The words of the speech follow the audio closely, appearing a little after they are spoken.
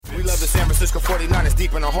Francisco 49ers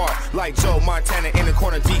deep in the heart. Like Joe Montana in the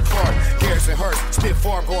corner, D. Clark. Garrison Hurst, stiff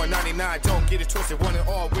farm going 99. Don't get it twisted, one and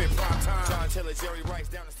all with prime time. John Taylor, Jerry Rice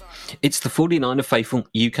down the side. It's the 49er Faithful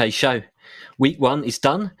UK show. Week 1 is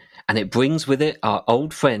done, and it brings with it our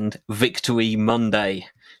old friend Victory Monday.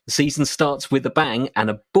 The season starts with a bang and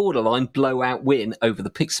a borderline blowout win over the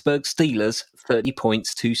Pittsburgh Steelers, 30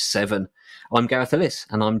 points to 7. I'm Gareth Ellis,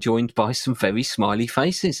 and I'm joined by some very smiley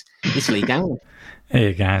faces. It's Lee Gowan.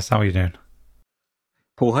 Hey guys, how are you doing?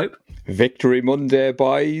 Paul Hope. Victory Monday,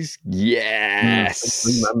 boys. Yes.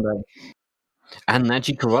 Victory Monday. And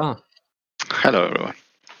Naji Karar. Hello, everyone.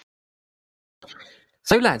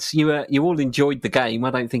 So, lads, you all enjoyed the game.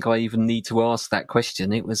 I don't think I even need to ask that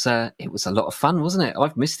question. It was a lot of fun, wasn't it?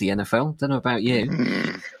 I've missed the NFL. Don't know about you.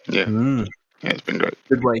 Yeah, it's been great.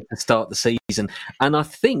 Good way to start the season. And I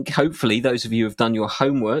think, hopefully, those of you who have done your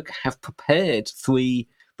homework have prepared 3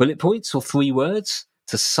 bullet points or 3 words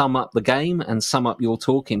to sum up the game and sum up your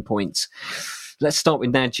talking points. Let's start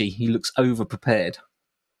with Naji. He looks over-prepared.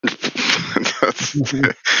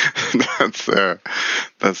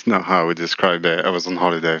 That's not how we describe it. I was on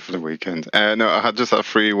holiday for the weekend. No, I had just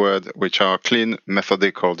 3 words, which are clean,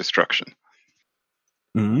 methodical, destruction.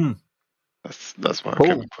 That's what I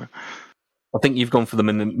came up with. I think you've gone for the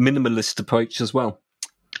minimalist approach as well.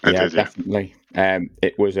 Yeah, definitely.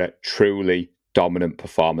 It was a truly dominant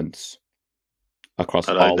performance across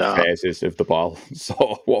all phases of the ball.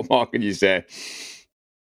 So what more can you say?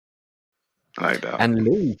 I like that. And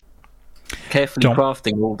Lee, carefully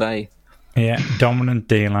crafting all day. Yeah, dominant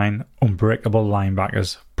D-line, unbreakable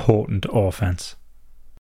linebackers, potent offense.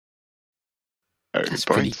 That's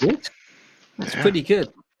pretty good. That's pretty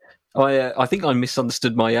good. I think I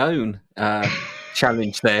misunderstood my own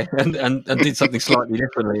challenge there and did something slightly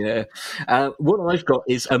differently there. What I've got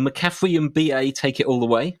is a McCaffrey and BA take it all the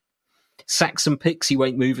way. Sacks and picks, he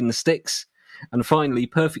won't move in the sticks. And finally,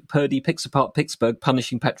 perfect Purdy picks apart Pittsburgh,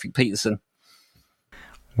 punishing Patrick Peterson.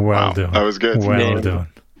 Well done. That was good. Well done.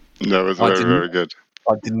 That was very good.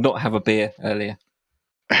 I did not have a beer earlier.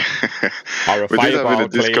 We did have in the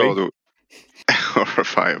Discord. Or a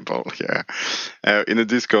fireball, yeah. In the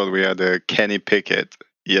Discord, we had a Kenny Pickett,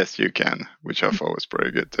 yes you can, which I thought was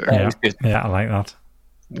pretty good too. Yeah, I like that.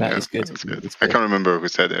 That is good. That's good. I can't remember who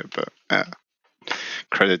said it, but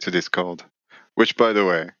credit to Discord, which, by the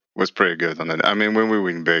way, was pretty good. I mean, when we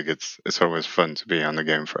win big, it's always fun to be on the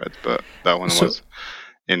game thread, but that one was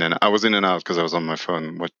I was in and out because I was on my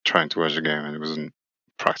phone trying to watch the game, and it wasn't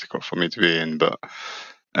practical for me to be in, but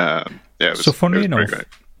funny enough,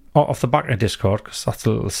 off the back of Discord, because that's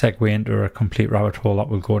a little segue into a complete rabbit hole that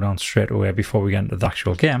will go down straight away before we get into the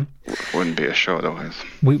actual game. Wouldn't be a show otherwise.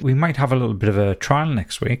 We might have a little bit of a trial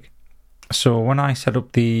next week. So when I set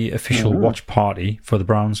up the official watch party for the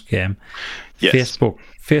Browns game,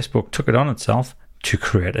 Facebook took it on itself to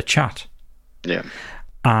create a chat. Yeah.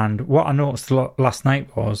 And what I noticed last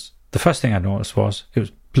night was, the first thing I noticed was, it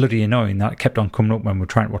was bloody annoying that it kept on coming up when we were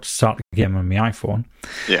trying to watch the start of the game on my iPhone.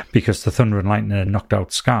 Yeah. Because the thunder and lightning had knocked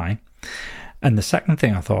out Sky. And the second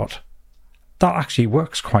thing I thought, that actually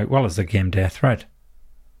works quite well as a game day thread.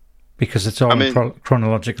 Because it's all in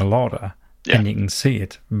chronological order, and you can see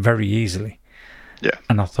it very easily. Yeah.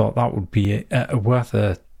 And I thought that would be worth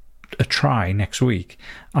a try next week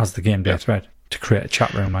as the game day thread to create a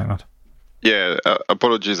chat room like that. Yeah,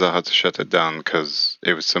 apologies, I had to shut it down because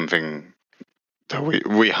it was something that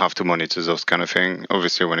we have to monitor those kind of thing.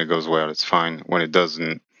 Obviously, when it goes well, it's fine. When it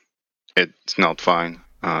doesn't, it's not fine.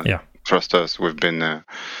 Trust us, we've been there.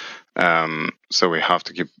 So we have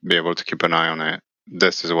to be able to keep an eye on it.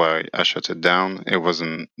 This is why I shut it down. It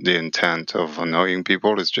wasn't the intent of annoying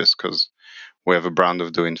people. It's just because we have a brand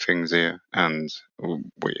of doing things here, and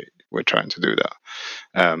we're trying to do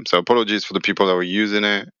that. So apologies for the people that were using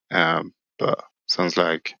it, but sounds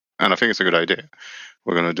like, and I think it's a good idea.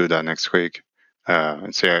 We're going to do that next week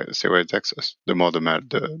and see where it takes us. The more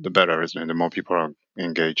the better, isn't it? The more people are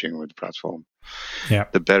engaging with the platform,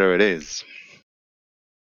 the better it is.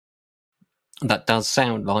 That does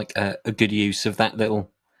sound like a good use of that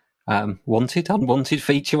little unwanted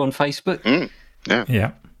feature on Facebook.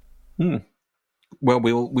 Yeah. Well,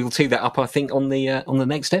 we'll tee that up, I think, on the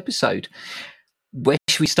next episode. Where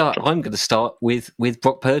should we start? I'm going to start with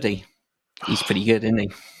Brock Purdy. He's pretty good, isn't he?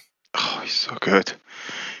 Oh, he's so good.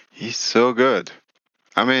 He's so good.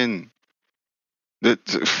 I mean, I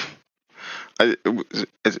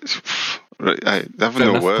have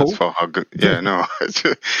no words for how good. Yeah, no,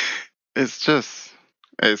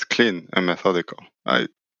 it's clean and methodical.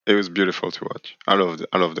 It was beautiful to watch. I love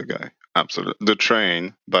the guy. Absolutely. The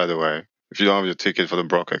train, by the way, if you don't have your ticket for the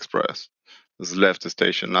Brock Express, has left the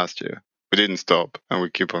station last year. we didn't stop, and we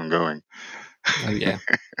keep on going. Oh yeah.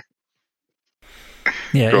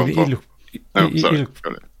 Yeah, Go on, he Paul. looked.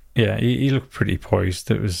 He looked pretty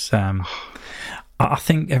poised. It was. I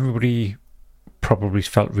think everybody probably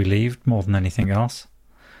felt relieved more than anything else,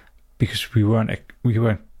 because we weren't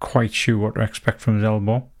quite sure what to expect from his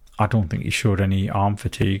elbow. I don't think he showed any arm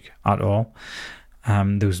fatigue at all.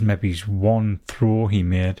 There was maybe one throw he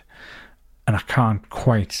made, and I can't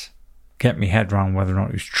quite get my head around whether or not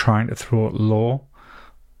he was trying to throw it low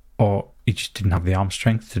or he just didn't have the arm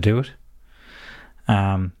strength to do it.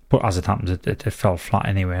 But as it happens, it fell flat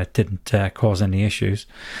anyway. It didn't cause any issues.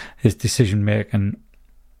 His decision making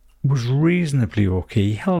was reasonably okay.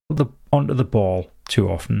 He held onto the ball too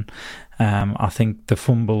often. I think the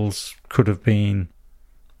fumbles could have been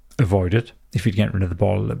avoided if he'd get rid of the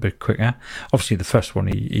ball a little bit quicker. Obviously, the first one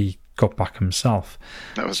he got back himself.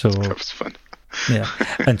 That was fun. Yeah,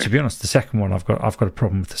 and to be honest, the second one I've got a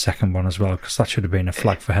problem with the second one as well, because that should have been a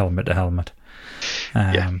flag for helmet to helmet.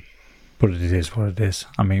 But it is what it is.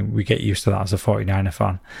 I mean, we get used to that as a 49er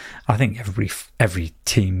fan. I think every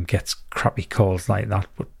team gets crappy calls like that,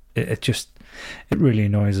 but it really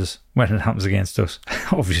annoys us when it happens against us,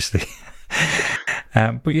 obviously.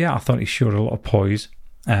 But yeah, I thought he showed a lot of poise.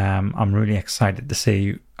 I'm really excited to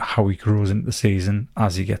see how he grows into the season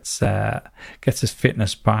as he gets his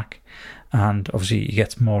fitness back, and obviously he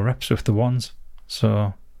gets more reps with the ones.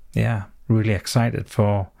 So yeah, really excited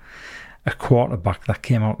for a quarterback that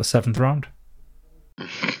came out the 7th round.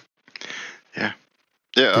 Yeah.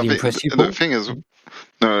 The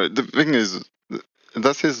thing is,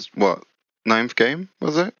 that's his, 9th game,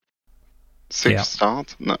 was it? 6th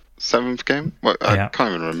start? No, 7th game? I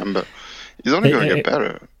can't even remember. He's only going to get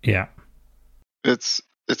better. Yeah. It's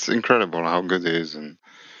incredible how good he is and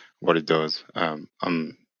what he does.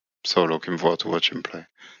 I'm so looking forward to watching him play.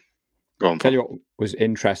 Go on, Paul. Tell you what was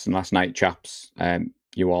interesting last night, chaps.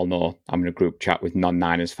 You all know I'm in a group chat with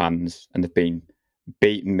non-Niners fans, and they've been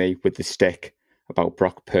beating me with the stick about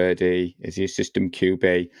Brock Purdy. Is he a system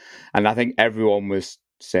QB? And I think everyone was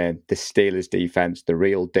saying the Steelers defense, the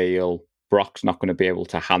real deal. Brock's not going to be able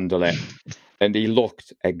to handle it. And he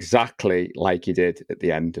looked exactly like he did at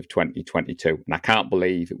the end of 2022. And I can't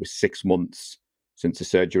believe it was 6 months since the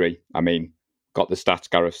surgery. I mean, got the stats,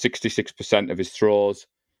 Gareth. 66% of his throws,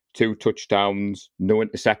 2 touchdowns, no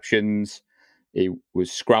interceptions. He was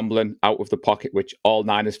scrambling out of the pocket, which all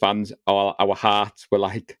Niners fans, our hearts were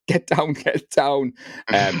like, get down, get down.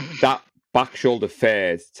 That back shoulder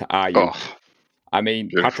fade to Ayuk. Oh, I mean,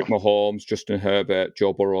 beautiful. Patrick Mahomes, Justin Herbert,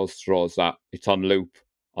 Joe Burrow throws that. It's on loop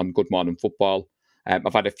on Good Morning Football.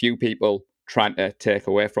 I've had a few people trying to take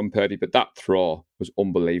away from Purdy, but that throw was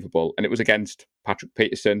unbelievable. And it was against Patrick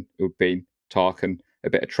Peterson, who'd been talking a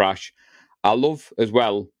bit of trash. I love as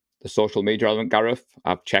well the social media element, Gareth.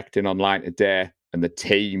 I've checked in online today, and the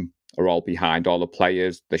team are all behind all the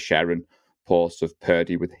players. They're sharing posts of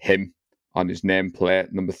Purdy with him on his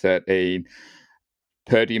nameplate, number 13.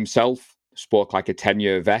 Purdy himself spoke like a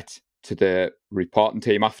 10-year vet to the reporting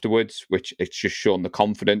team afterwards, which it's just shown the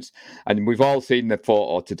confidence. And we've all seen the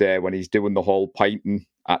photo today when he's doing the whole pointing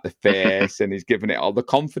at the face and he's giving it all the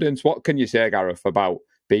confidence. What can you say, Gareth, about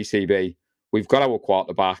BCB? We've got our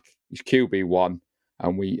quarterback. He's QB1.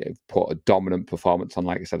 And we put a dominant performance on,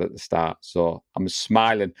 like I said at the start. So I'm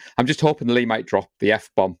smiling. I'm just hoping Lee might drop the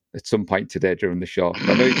F-bomb at some point today during the show.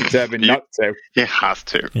 I know he's determined not to. He has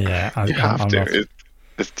to. Yeah, you have to.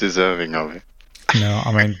 It's deserving of it. No,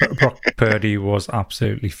 I mean, Brock Purdy was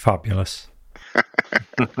absolutely fabulous.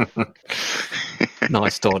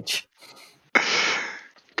 Nice dodge.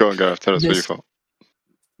 Go on, Gareth. Tell us what you thought.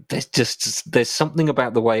 There's something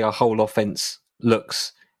about the way our whole offense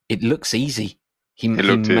looks. It looks easy. He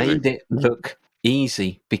made it look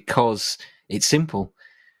easy because it's simple.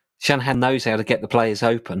 Shanahan knows how to get the players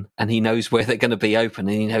open, and he knows where they're going to be open,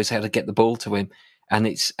 and he knows how to get the ball to him, and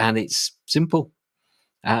it's simple,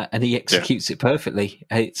 and he executes it perfectly.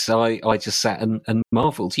 I just sat and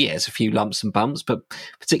marvelled. Yeah, there's a few lumps and bumps, but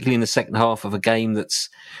particularly in the second half of a game that's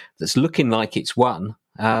looking like it's won.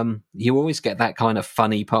 You always get that kind of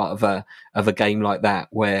funny part of a game like that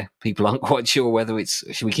where people aren't quite sure whether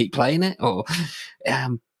should we keep playing it or,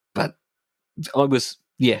 but I was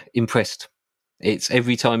impressed. It's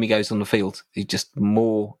every time he goes on the field, he's just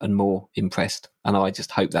more and more impressed, and I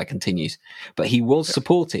just hope that continues. But he was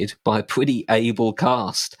supported by a pretty able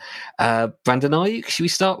cast. Brandon Ayuk, should we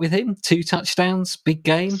start with him? 2 touchdowns, big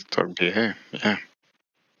game.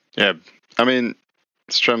 Yeah. I mean.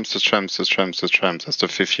 Strengths. That's the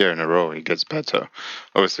 5th year in a row. He gets better.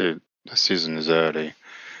 Obviously, the season is early,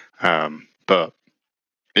 but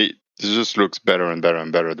he just looks better and better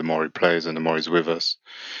and better the more he plays and the more he's with us.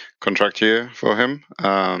 Contract year for him.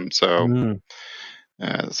 So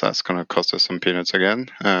that's going to cost us some peanuts again,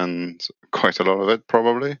 and quite a lot of it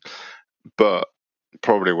probably. But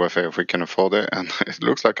probably worth it if we can afford it. And it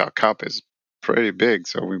looks like our cap is pretty big,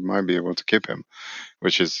 so we might be able to keep him,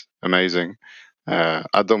 which is amazing.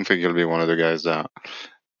 I don't think he'll be one of the guys that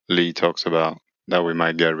Lee talks about that we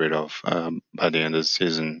might get rid of by the end of the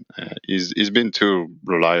season. He's been too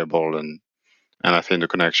reliable, and I think the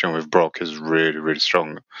connection with Brock is really, really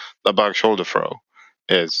strong. The back shoulder throw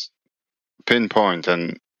is pinpoint,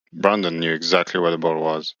 and Brandon knew exactly where the ball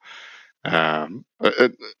was.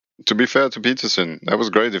 To be fair to Peterson, that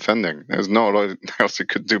was great defending. There's no lot else he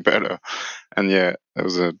could do better. And yeah, it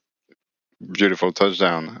was a beautiful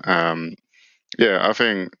touchdown. I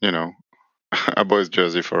think, I bought his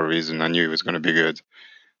jersey for a reason. I knew he was going to be good.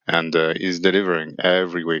 And he's delivering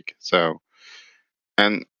every week. So,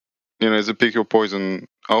 and, it's a pick your poison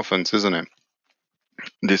offense, isn't it?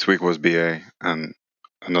 This week was BA, and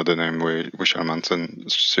another name we shall mention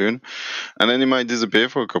soon. And then he might disappear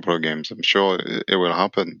for a couple of games. I'm sure it will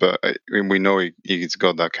happen. But we know he's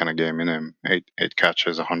got that kind of game in him. 8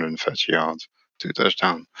 catches, 130 yards, 2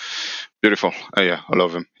 touchdowns. Beautiful. I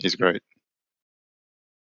love him. He's great.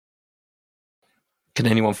 Can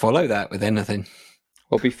anyone follow that with anything?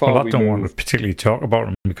 Well, I don't want to particularly talk about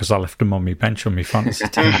him because I left him on my bench on my fantasy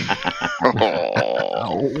team.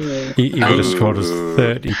 He would have scored us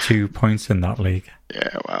 32 points in that league.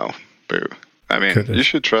 Yeah, wow. Boo. I mean, you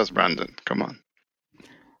should trust Brandon. Come on.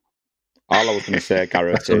 All I was going to say,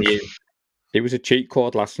 Gareth, is it was a cheat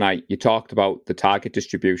code last night. You talked about the target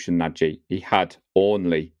distribution, Nadji. He had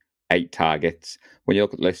only 8 targets. When you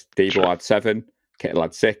look at the list, Debo had 7, Kittle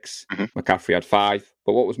had 6, McCaffrey had 5.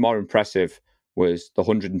 But what was more impressive was the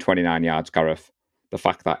 129 yards, Gareth. The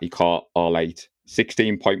fact that he caught all 8,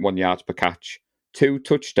 16.1 yards per catch, 2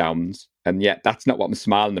 touchdowns, and yet that's not what I'm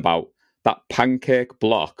smiling about. That pancake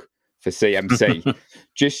block for CMC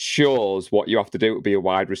just shows what you have to do to be a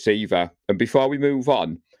wide receiver. And before we move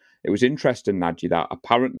on, it was interesting, Nadji, that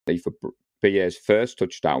apparently for BA's first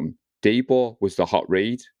touchdown, Debo was the hot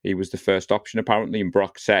read. He was the first option, apparently, and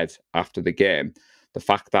Brock said after the game, the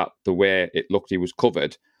fact that the way it looked, he was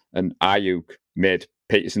covered, and Ayuk made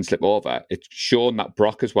Peterson slip over, it's shown that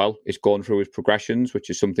Brock as well is going through his progressions, which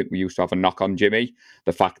is something we used to have a knock on Jimmy.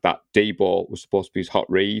 The fact that Debo was supposed to be his hot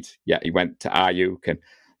read, yet he went to Ayuk. And,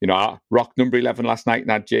 I rocked number 11 last night,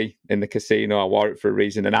 Nadji, in the casino. I wore it for a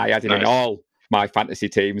reason, and I had it in all my fantasy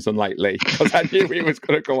teams, unlike Lee, because I knew he was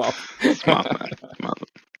going to go off. Smart man.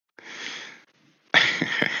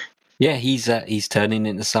 Yeah, he's turning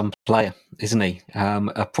into some player, isn't he?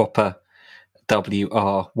 A proper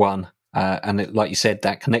WR1. And like you said,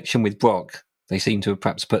 that connection with Brock, they seem to have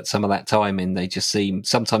perhaps put some of that time in. They just seem,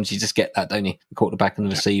 sometimes you just get that, don't you? The quarterback and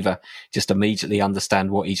the receiver just immediately understand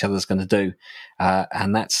what each other's going to do.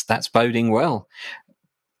 And that's boding well.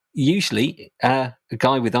 Usually, a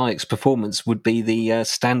guy with Ayuk's performance would be the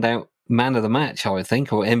standout man of the match, I would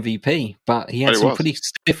think, or MVP. But he had some pretty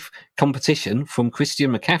stiff competition from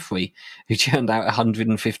Christian McCaffrey, who churned out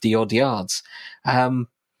 150 odd yards.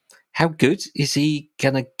 How good is he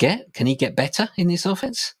going to get? Can he get better in this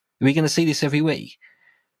offense? Are we going to see this every week?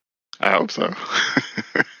 I hope so.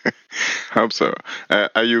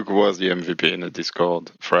 Ayuk was the MVP in the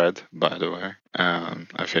Discord thread, by the way.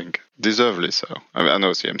 I think deservedly so. I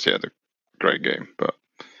know CMC had a great game, but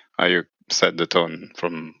Ayuk set the tone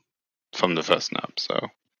from the first snap. So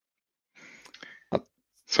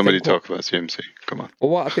somebody talk about CMC. Come on.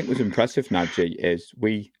 Well, what I think was impressive, Nadji, is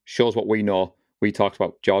shows what we know. We talked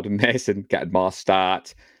about Jordan Mason getting more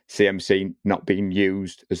start, CMC not being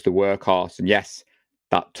used as the workhorse. And yes,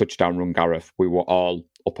 that touchdown run, Gareth, we were all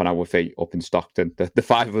up on our feet, up in Stockton, the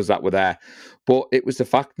 5 of us that were there. But it was the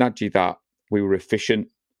fact, Nadji, that we were efficient.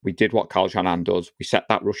 We did what Kyle Shanahan does. We set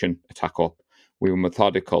that rushing attack up. We were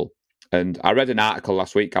methodical. And I read an article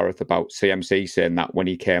last week, Gareth, about CMC saying that when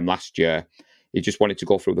he came last year, he just wanted to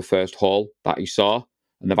go through the first hole that he saw.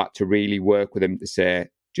 And they've had to really work with him to say,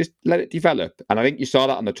 just let it develop. And I think you saw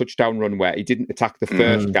that on the touchdown run where he didn't attack the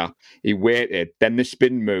first gap. He waited, then the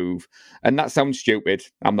spin move. And that sounds stupid.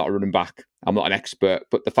 I'm not a running back. I'm not an expert.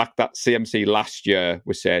 But the fact that CMC last year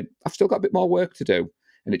was saying, I've still got a bit more work to do.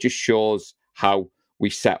 And it just shows how we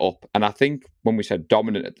set up. And I think when we said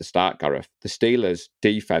dominant at the start, Gareth, the Steelers'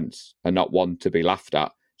 defense are not one to be laughed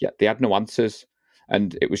at. Yet they had no answers.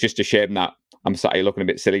 And it was just a shame that I'm sat here looking a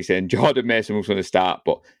bit silly saying Jordan Mason was going to start,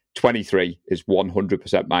 but 23 is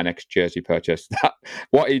 100% my next jersey purchase.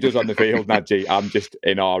 What he does on the field, Nadji, I'm just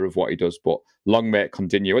in awe of what he does. But long may it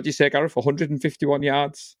continue. What do you say, Gareth? 151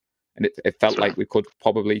 yards and it felt like we could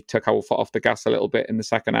probably take our foot off the gas a little bit in the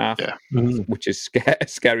second half, which is a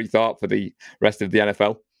scary thought for the rest of the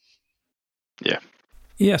NFL.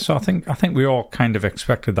 Yeah, so I think we all kind of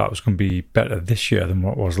expected that was going to be better this year than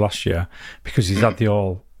what it was last year, because he's had the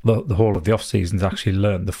whole of the off season to actually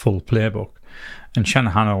learn the full playbook. And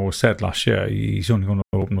Shanahan always said last year he's only going to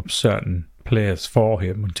open up certain players for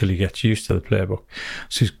him until he gets used to the playbook.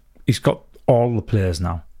 So he's got all the players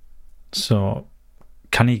now. So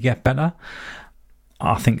can he get better?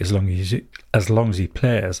 I think as long as he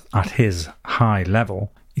plays at his high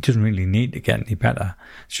level, he doesn't really need to get any better.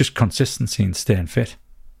 It's just consistency and staying fit,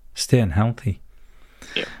 staying healthy.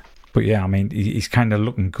 Yeah. But yeah, I mean, he's kind of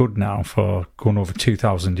looking good now for going over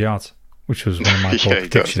 2,000 yards, which was one of my bold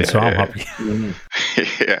predictions, so I'm happy.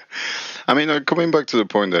 Yeah. I mean, coming back to the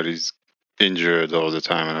point that he's injured all the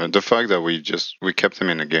time, and the fact that we kept him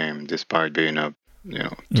in the game despite being up,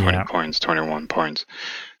 20 points, 21 points.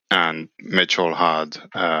 And Mitchell had,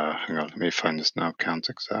 hang on, let me find the snap count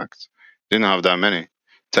exact. Didn't have that many,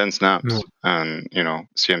 10 snaps, and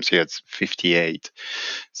CMC had 58.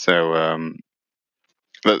 So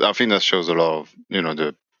I think that shows a lot of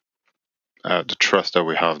the trust that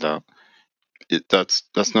we have. That's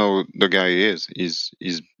not the guy he is. He's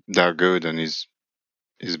that good, and he's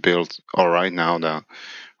built all right now that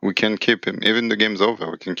we can keep him. Even the game's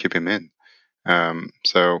over, we can keep him in.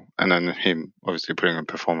 So, and then him obviously putting a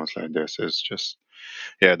performance like this is just,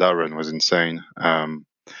 that run was insane.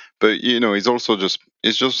 But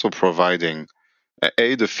he's just providing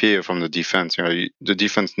the fear from the defense. The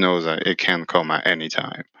defense knows that it can come at any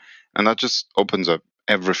time, and that just opens up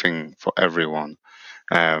everything for everyone.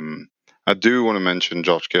 I do want to mention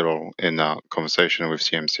George Kittle in that conversation with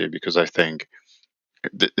CMC, because I think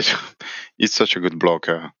he's such a good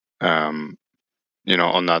blocker. On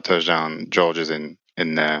that touchdown, George is in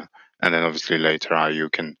there, and then obviously later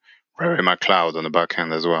Ayuk and Ray McLeod on the back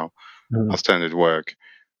end as well. Outstanding work.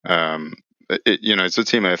 It's a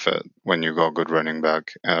team effort when you got good running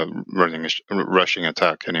back, rushing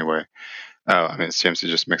attack anyway. I mean, CMC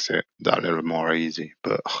just makes it that little more easy.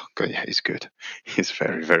 But he's good. He's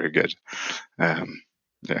very, very good. I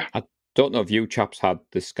don't know if you chaps had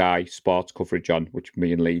the Sky Sports coverage on, which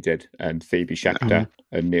me and Lee did, and Phoebe Schechter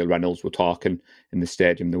and Neil Reynolds were talking in the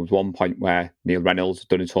stadium. There was one point where Neil Reynolds had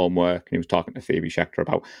done his homework and he was talking to Phoebe Schechter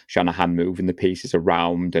about Shanahan moving the pieces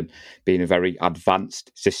around and being a very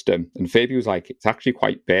advanced system. And Phoebe was like, it's actually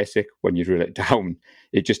quite basic when you drill it down.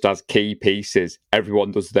 It just has key pieces.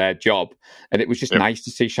 Everyone does their job. And it was just nice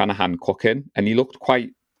to see Shanahan cooking. And he looked quite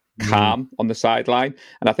calm on the sideline.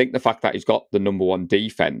 And I think the fact that he's got the number one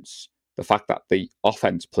defense, the fact that the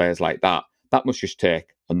offense plays like that must just take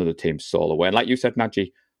another team's soul away. And like you said,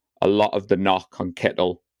 Najee, a lot of the knock on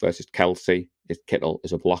Kittle versus Kelsey is Kittle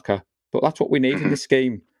as a blocker. But that's what we need in this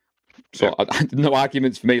scheme. So no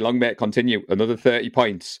arguments for me. Long may it continue. Another 30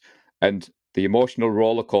 points. And the emotional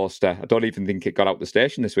roller coaster, I don't even think it got out the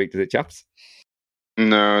station this week, did it, chaps?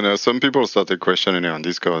 No. Some people started questioning it on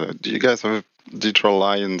Discord. Do you guys have Detroit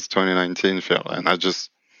Lions 2019 feel? And I just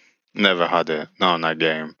never had it. Not on that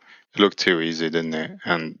game. It looked too easy, didn't it?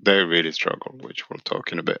 And they really struggled, which we'll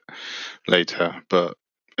talk in a bit later. But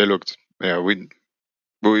it looked, it's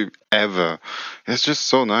just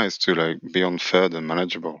so nice to be on third and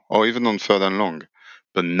manageable, or even on third and long,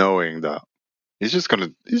 but knowing that he's just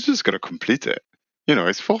gonna complete it.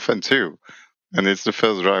 It's 4th and 2, and it's the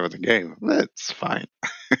first drive of the game. That's fine.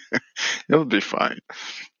 It'll be fine.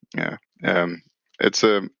 Yeah. It's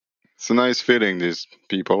a nice feeling. These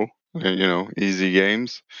people, easy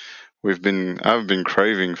games. I've been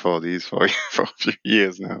craving for these for a few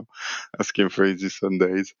years now, asking for easy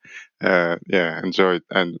Sundays. Really enjoyed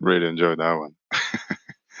that one.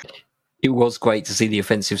 It was great to see the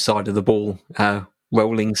offensive side of the ball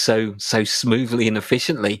rolling so smoothly and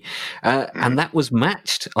efficiently, and that was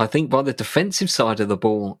matched, I think, by the defensive side of the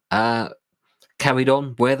ball. Carried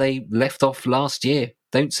on where they left off last year.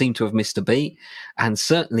 Don't seem to have missed a beat, and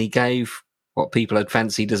certainly gave what people had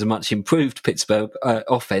fancied as a much improved Pittsburgh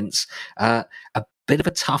offense a bit of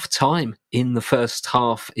a tough time in the first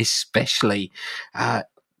half, especially. I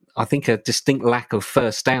think a distinct lack of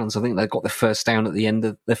first downs. I think they got their first down at the end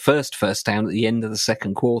of the first down at the end of the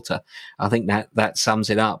second quarter. I think that sums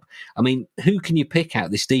it up. I mean, who can you pick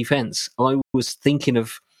out this defense? I was thinking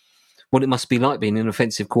of what it must be like being an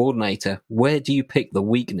offensive coordinator. Where do you pick the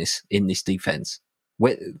weakness in this defense?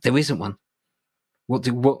 There isn't one.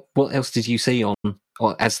 What else did you see on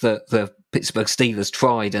as the Pittsburgh Steelers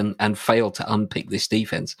tried and failed to unpick this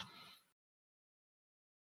defense?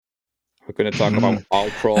 We're going to talk about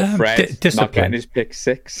All-Pro Fred not getting his pick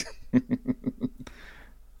 6.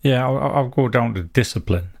 Yeah, I'll go down to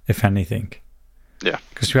discipline. if anything. Yeah.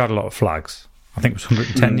 Because we had a lot of flags. I think it was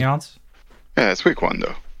 110 yards. Yeah, it's week 1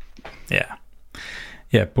 though. Yeah.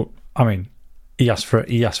 Yeah, but I mean, he asked for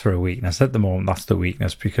a weakness. At the moment, that's the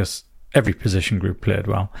weakness because every position group played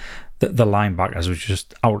well. The linebackers were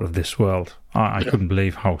just out of this world. I couldn't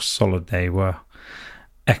believe how solid they were.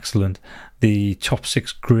 Excellent. The top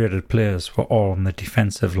 6 graded players were all on the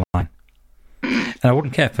defensive line. And I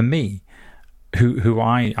wouldn't care for me, who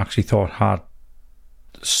I actually thought had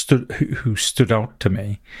who stood out to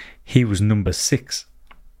me. He was number 6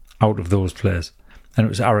 out of those players, and it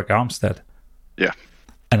was Eric Armstead. Yeah,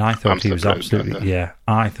 and I thought he was absolutely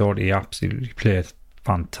I thought he absolutely played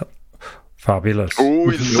fabulous.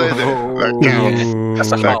 Oh, you said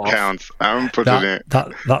it. That counts. I'm putting it.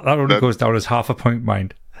 That only goes down as half a point,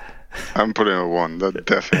 mind. I'm putting a 1. That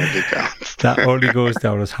definitely counts. That only goes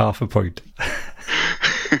down as half a point.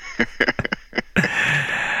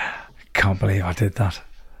 Can't believe I did that.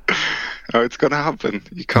 Oh, it's gonna happen.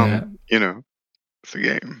 You can't. It's a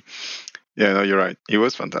game. Yeah, no, you're right. He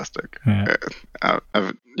was fantastic. Yeah.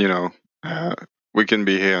 We can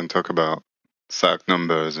be here and talk about sack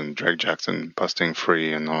numbers and Drake Jackson busting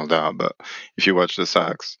free and all that, but if you watch the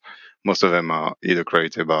sacks, most of them are either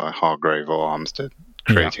created by Hargrave or Armstead,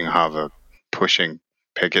 creating havoc, pushing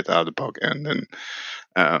Pickett out of the pocket, and then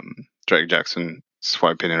Drake Jackson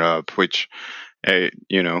swiping it up, which,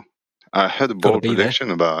 I had a bold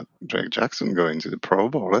prediction about Drake Jackson going to the Pro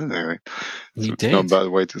Bowl anyway. So it's not a bad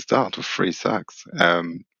way to start with 3 sacks.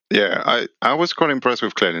 I was quite impressed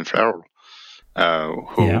with Clayton Farrell,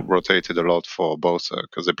 who rotated a lot for Bosa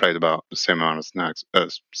because they played about the same amount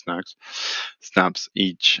of snaps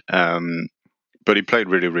each. But he played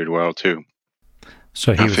really, really well too.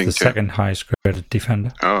 So he was the second highest graded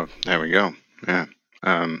defender. Oh, there we go. Yeah.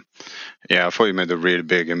 I thought he made a really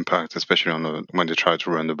big impact, especially when they tried to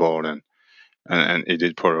run the ball, and he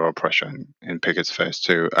did put a lot of pressure in Pickett's face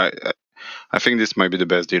too. I think this might be the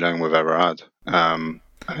best D-line we've ever had, and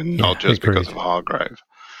not just because of Hargrave.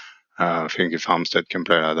 I think if Armstead can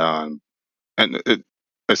play like that, and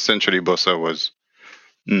essentially Bosa was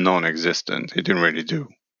non-existent. He didn't really do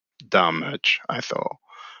that much, I thought,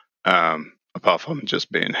 apart from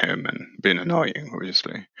just being him and being annoying,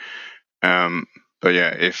 obviously. But yeah,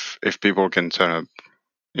 if people can turn up,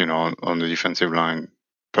 on the defensive line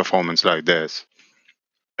performance like this,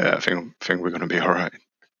 I think we're going to be all right.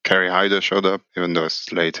 Kerry Hyder showed up, even though I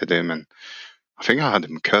slated him, and I think I had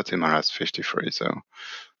him cut in my last 53, so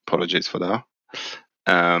apologies for that.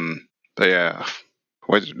 But yeah,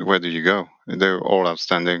 where do you go? They're all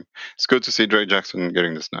outstanding. It's good to see Drake Jackson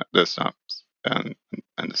getting the snaps and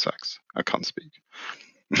the sacks. I can't speak.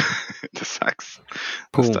 The sacks.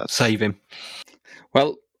 Cool, save him.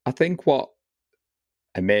 Well, I think what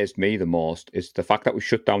amazed me the most is the fact that we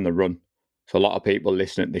shut down the run. So a lot of people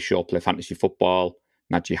listening to the show play fantasy football.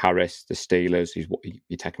 Najee Harris, the Steelers,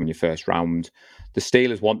 you take him in your first round. The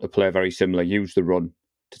Steelers want to play very similar, use the run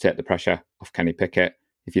to take the pressure off Kenny Pickett.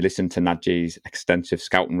 If you listen to Najee's extensive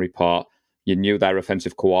scouting report, you knew their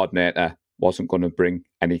offensive coordinator wasn't going to bring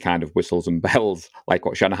any kind of whistles and bells like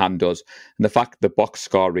what Shanahan does. And the fact the box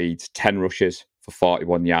score reads 10 rushes for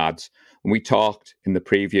 41 yards. And we talked in the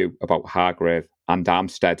preview about Hargrave and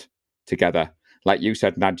Armstead together. Like you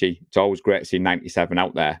said, Najee, it's always great to see 97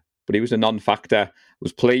 out there, but he was a non-factor. I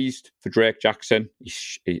was pleased for Drake Jackson.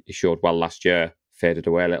 He showed well last year, faded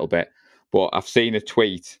away a little bit. But I've seen a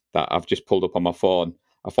tweet that I've just pulled up on my phone.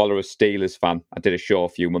 I follow a Steelers fan. I did a show a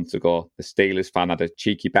few months ago. The Steelers fan had a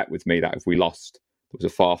cheeky bet with me that if we lost, there was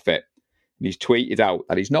a forfeit. And he's tweeted out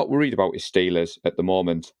that he's not worried about his Steelers at the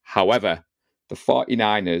moment. However, the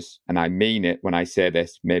 49ers, and I mean it when I say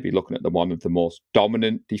this, maybe looking at one of the most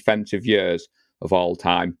dominant defensive years of all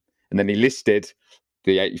time. And then he listed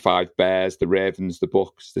the 85 Bears, the Ravens, the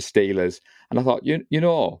Bucks, the Steelers. And I thought,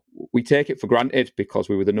 we take it for granted because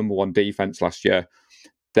we were the number 1 defense last year.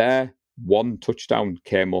 Their one touchdown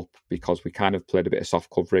came up because we kind of played a bit of soft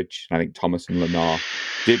coverage. I think Thomas and Lenore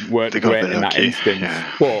weren't great in that instance.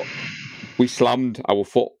 Yeah. But we slammed our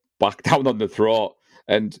foot back down on the throat.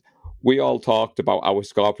 And we all talked about our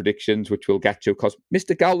score predictions, which we'll get to, because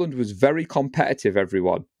Mr. Gowland was very competitive,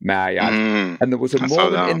 everyone, may I add. And there was a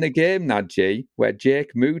moment in the game, Najee, where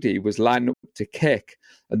Jake Moody was lining up to kick,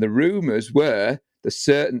 and the rumours were that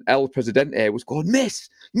certain El Presidente was going, miss,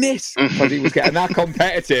 because he was getting that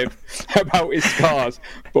competitive about his scores.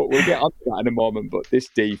 But we'll get on to that in a moment. But this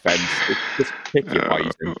defence, just pick your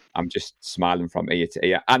poison. I'm just smiling from ear to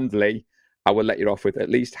ear. And Lee, I will let you off with at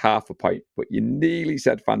least half a point, but you nearly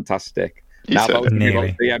said fantastic. Now that was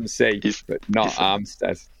nearly the MC, but not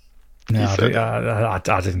Armstead. No, I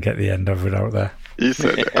didn't get the end of it out there. You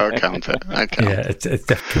said it. I'll count it. Yeah, it's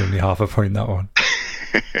definitely half a point, that one.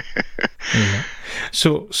 Yeah.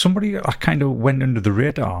 So somebody I kind of went under the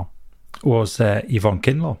radar was Yvonne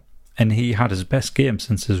Kinlaw, and he had his best game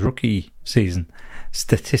since his rookie season.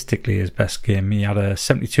 Statistically, his best game. He had a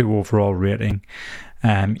 72 overall rating.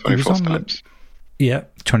 24 snaps.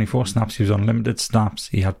 24 snaps. He was on limited snaps.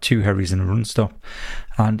 He had 2 hurries and a run stop.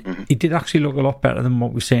 And he did actually look a lot better than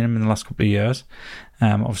what we've seen him in the last couple of years.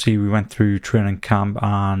 Obviously, we went through training camp,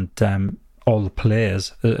 and all the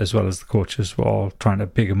players, as well as the coaches, were all trying to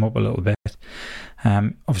big him up a little bit.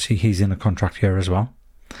 Obviously, he's in a contract year as well.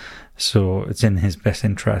 So it's in his best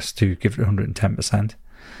interest to give it 110%.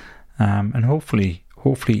 And hopefully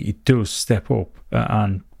he does step up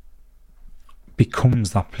and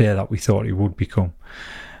becomes that player that we thought he would become.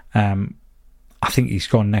 I think he's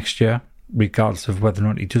gone next year, regardless of whether or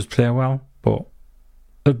not he does play well. But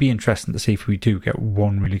it'll be interesting to see if we do get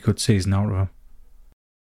one really good season out of him.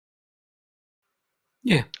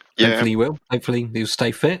 Yeah. Hopefully he will. Hopefully he'll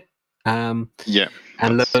stay fit. And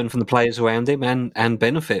learn from the players around him and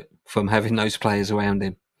benefit from having those players around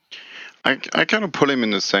him. I kind of put him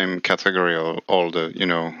in the same category of all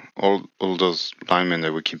those linemen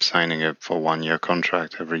that we keep signing up for 1-year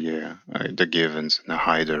contract every year, the Givens and the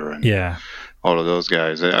Hyder and all of those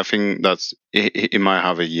guys. I think he might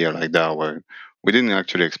have a year like that where we didn't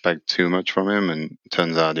actually expect too much from him, and it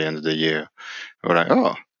turns out at the end of the year we're like,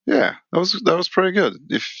 oh yeah, that was pretty good.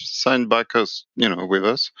 If signed back with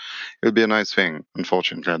us, it'll be a nice thing.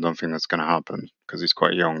 Unfortunately, I don't think that's going to happen because he's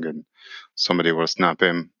quite young and somebody will snap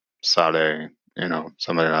him. Saleh,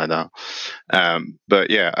 somebody like that.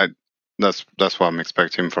 But yeah, that's what I'm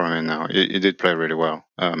expecting from him now. He did play really well.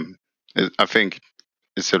 I think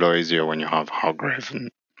it's a lot easier when you have Hargrave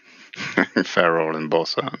and Farrell and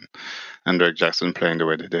Bosa and Drake Jackson playing the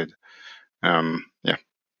way they did. Yeah.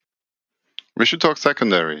 We should talk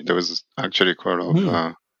secondary. There was actually quite a lot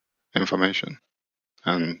of information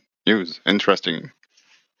and news. Interesting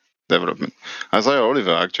development. Isaiah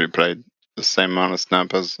Oliver actually played the same amount of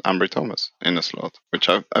snap as Ambry Thomas in the slot, which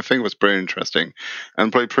I think was pretty interesting and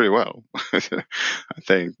played pretty well. I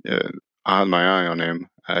think I had my eye on him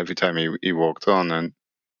every time he walked on, and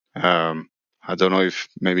I don't know if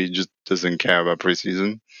maybe he just doesn't care about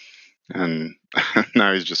preseason, and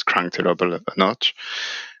now he's just cranked it up a notch.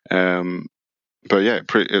 But yeah,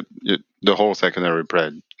 the whole secondary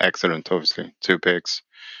played excellent. Obviously, 2 picks,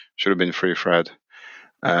 should have been free Fred.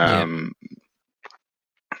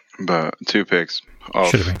 But 2 picks.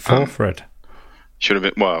 Should have been 4, Fred. Should have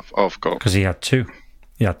been, off goal. Because he had 2.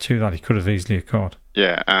 He had 2 that he could have easily caught.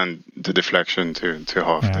 Yeah, and the deflection to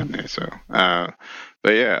half, didn't he? So, but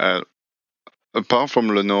yeah, apart from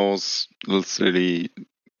Lenore's little silly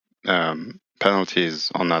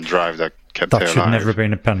penalties on that drive that kept it alive. That should never have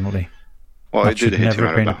been a penalty. Well, it did hit him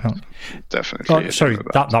at a penalty. Definitely. Oh, sorry,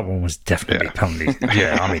 that one was definitely a penalty.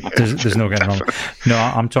 Yeah, I mean, there's no getting wrong. No,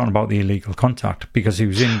 I'm talking about the illegal contact because he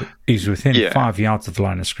was within 5 yards of the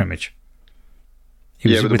line of scrimmage.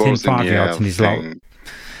 He was within 5 yards and he's allowed.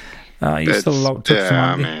 He's still allowed to touch the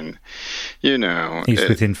man. I mean, he's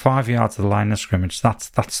within 5 yards of the line of scrimmage.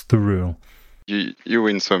 That's the rule. You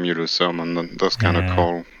win some, you lose some, and those kind of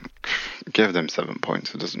call. Give them 7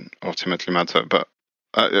 points. It doesn't ultimately matter, but.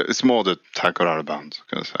 It's more the tackle out of bounds.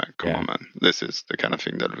 Because come on, man, this is the kind of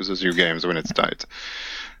thing that loses you games when it's tight.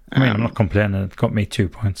 I mean, I'm not complaining. It got me 2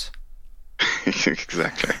 points.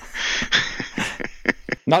 Exactly.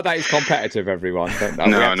 Not that he's competitive, everyone.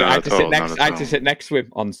 No, I had to sit next to him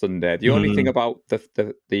on Sunday. The only thing about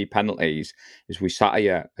the penalties is we sat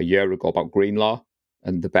here a year ago about Greenlaw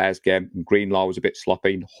and the Bears game, and Greenlaw was a bit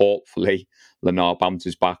sloppy. And hopefully, Lenore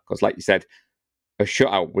bounces back because, like you said, a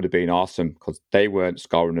shutout would have been awesome because they weren't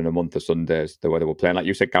scoring in a month of Sundays the way they were playing. Like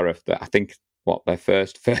you said, Gareth, that I think their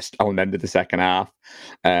first down end of the second half,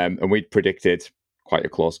 and we'd predicted quite a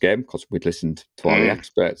close game because we'd listened to all the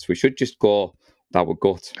experts. We should just go with our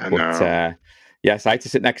gut. But yes, I had to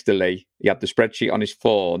sit next to Lee. He had the spreadsheet on his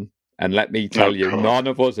phone, and let me tell you, none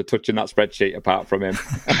of us are touching that spreadsheet apart from him.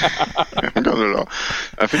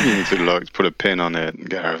 I think you need to put a pin on it,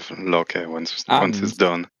 Gareth, and lock it once it's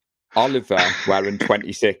done. Oliver wearing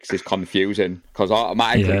 26 is confusing because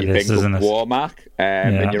automatically you think of Warmack.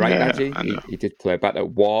 And you're right, Najee. He did play better.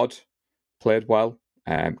 Ward played well,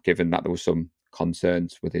 given that there was some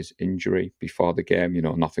concerns with his injury before the game.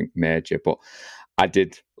 Nothing major, but I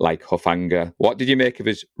did like Hufanga. What did you make of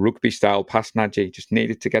his rugby-style pass, Najee? Just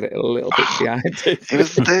needed to get it a little bit behind it. It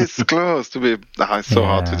was this close to be so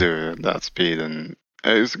hard to do at that speed, and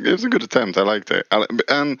it was a good attempt. I liked it,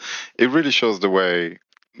 and it really shows the way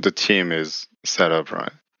the team is set up,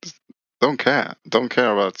 right? don't care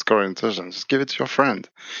about scoring touchdowns. Just give it to your friend.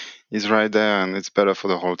 He's right there, and it's better for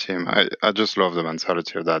the whole team. I just love the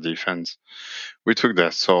mentality of that defense. We took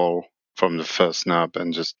their soul from the first snap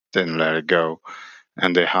and just didn't let it go.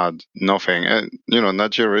 And they had nothing. And,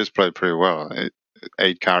 Nigeria's played pretty well.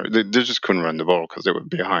 8 carries. They just couldn't run the ball because they were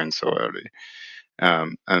behind so early.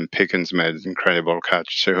 And Pickens made an incredible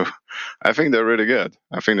catch too. I think they're really good.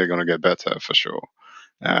 I think they're going to get better for sure.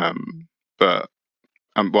 But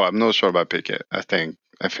I'm not sure about Pickett. I think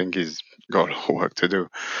he's got a lot of work to do.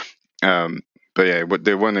 But yeah,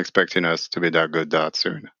 they weren't expecting us to be that good that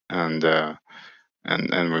soon, and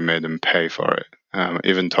we made them pay for it.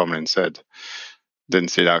 Even Tomlin said, "Didn't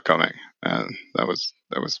see that coming," and that was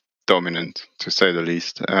dominant to say the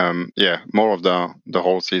least. Yeah, more of the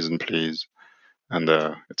whole season, please, and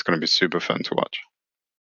it's going to be super fun to watch.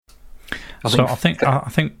 I think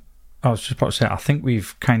I was just about to say, I think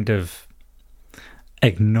we've kind of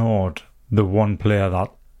ignored the one player that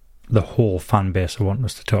the whole fan base are wanting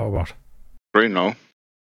us to talk about. Greenlaw.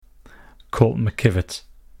 Colton McKivitz.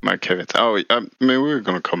 Oh, I mean, we're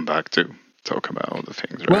going to come back to talk about all the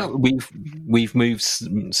things. Right? Well, we've moved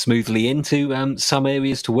smoothly into some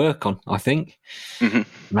areas to work on, I think.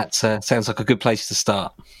 Mm-hmm. That sounds like a good place to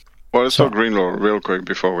start. Well, let's talk Greenlaw real quick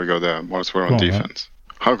before we go there, whilst we're on defense.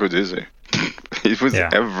 How good is he? He was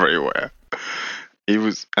everywhere. He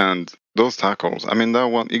was, and those tackles, I mean, that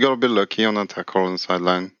one, he got a bit lucky on that tackle on the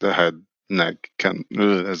sideline. The head, neck,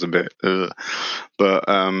 there's a bit. But,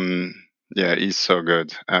 yeah, he's so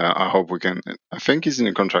good. I hope we can. I think he's in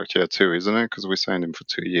a contract year too, isn't it? Because we signed him for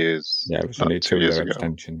 2 years. Yeah, it was only 2 years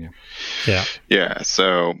extension. Yeah.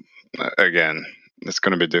 So again, it's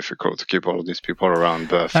going to be difficult to keep all of these people around.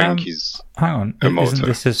 But I think he's. Hang on, isn't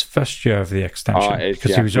this his first year of the extension?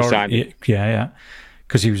 Because he was already.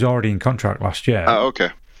 Because he was already in contract last year. Oh, okay.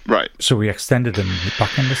 Right. So we extended him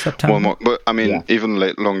back into September. One more, but I mean, even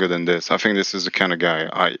longer than this. I think this is the kind of guy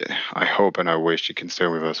I hope and I wish he can stay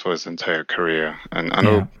with us for his entire career. And I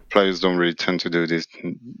know players don't really tend to do this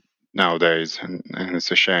nowadays, and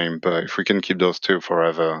it's a shame. But if we can keep those two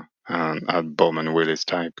forever and add Bowman Willis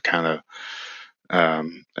type kind of,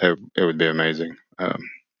 it would be amazing.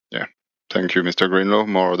 Yeah. Thank you, Mr. Greenlaw.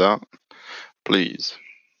 More of that, please.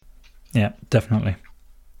 Yeah, definitely.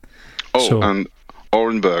 And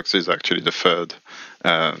Oren Burks is actually the third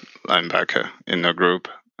linebacker in the group.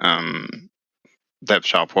 Depth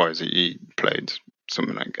sharp-wise, he played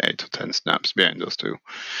something like 8 or 10 snaps behind those two.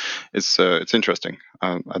 It's interesting.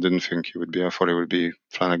 I didn't think he would be. I thought it would be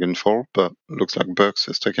Flanagan fall, but looks like Burks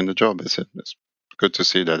has taken the job. It's good to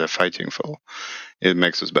see that they're fighting for. It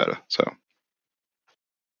makes us better. So.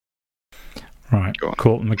 Right,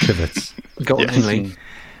 Colton McKivitz. Yes.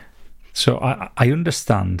 So I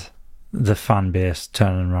understand the fan base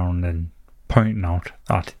turning around and pointing out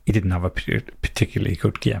that he didn't have a particularly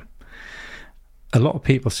good game. A lot of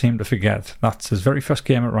people seem to forget that's his very first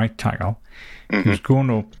game at right tackle. Mm-hmm. He was going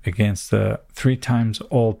up against the 3 times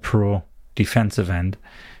All-Pro defensive end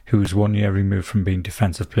who was 1 year removed from being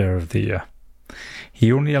Defensive Player of the Year.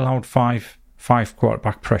 He only allowed five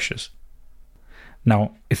quarterback pressures.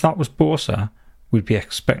 Now, if that was Bosa, we'd be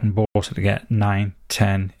expecting Bosa to get 9,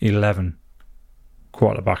 10, 11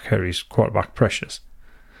 quarterback hurries, quarterback pressures.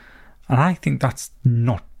 And I think that's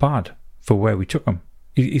not bad for where we took him.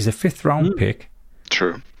 He's a 5th round pick.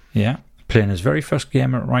 True. Yeah. Playing his very first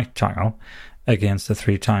game at right tackle against the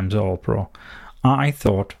 3 times All-Pro. I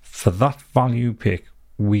thought for that value pick,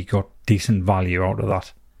 we got decent value out of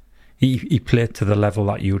that. He played to the level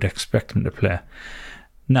that you would expect him to play.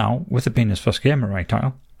 Now, with it being his first game at right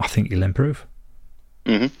tackle, I think he'll improve.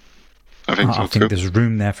 Mm-hmm. I think there's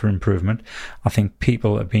room there for improvement. I think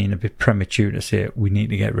people are being a bit premature to say we need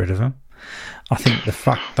to get rid of him. I think the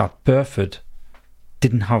fact that Burford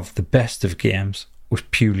didn't have the best of games was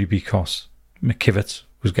purely because McKivitz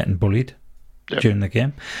was getting bullied during the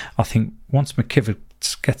game. I think once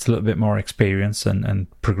McKivitz gets a little bit more experience and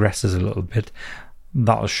progresses a little bit,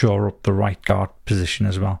 that'll shore up the right guard position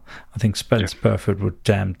as well. I think Spence Burford would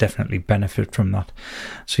definitely benefit from that.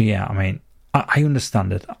 So yeah, I mean, I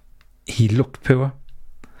understand it. He looked poor.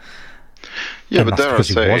 Yeah, but that's because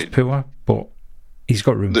he was poor, but he's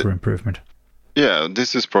got room for improvement. Yeah,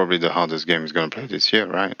 this is probably the hardest game he's going to play this year,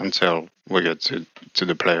 right? Until we get to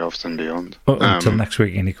the playoffs and beyond. Until next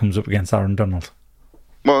week, and he comes up against Aaron Donald.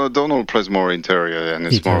 Well, Donald plays more interior, and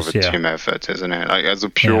it's more of a team effort, isn't it? Like, as a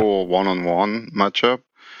pure one-on-one matchup,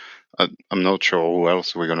 I'm not sure who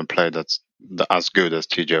else we're going to play that's as good as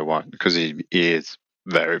TJ Watt, because he is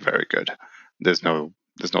very, very good. There's no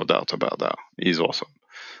doubt about that. He's awesome.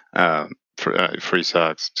 3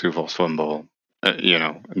 sacks, 2 forced fumble.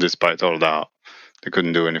 Despite all that, they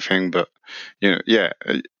couldn't do anything. But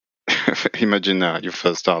imagine that your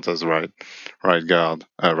first start as right guard,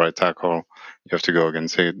 right tackle. You have to go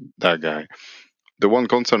against that guy. The one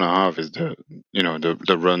concern I have is the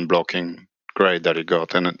run blocking grade that he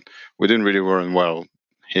got, and we didn't really run well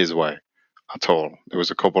his way at all. There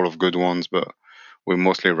was a couple of good ones, but we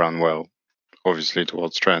mostly ran well, obviously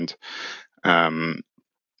towards Trent. But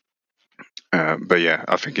yeah,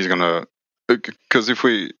 I think he's gonna, because if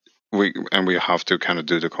we have to kind of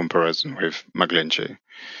do the comparison with McGlinchey,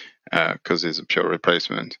 because he's a pure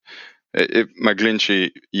replacement. If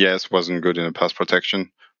McGlinchey, yes, wasn't good in the pass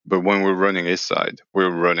protection, but when we were running his side,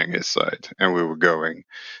 and we were going.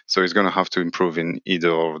 So he's going to have to improve in either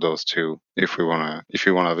of those two if we want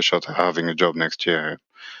to have a shot at having a job next year,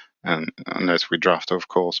 and unless we draft, of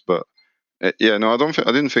course. But I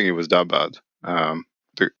didn't think it was that bad.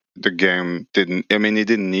 The game didn't. I mean, he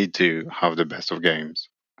didn't need to have the best of games.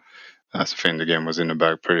 That's the thing. The game was in the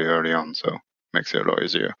bag pretty early on, so makes it a lot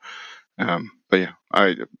easier. But yeah,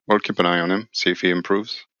 I'll keep an eye on him, see if he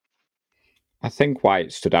improves. I think why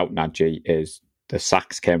it stood out, Nadji, is the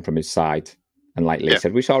sacks came from his side. And like Lee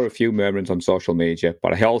said, we saw a few murmurings on social media,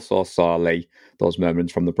 but I also saw, Lee, those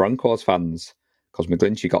murmurings from the Broncos fans, because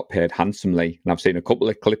McGlinchey got paid handsomely. And I've seen a couple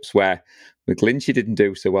of clips where McGlinchey didn't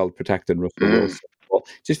do so well protecting Russell Wilson. But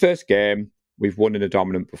it's his first game. We've won in a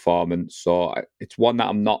dominant performance, so it's one that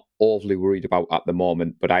I'm not overly worried about at the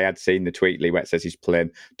moment. But I had seen the tweet, Lee, where it says he's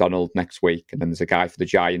playing Donald next week, and then there's a guy for the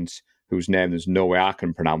Giants whose name there's no way I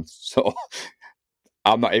can pronounce. So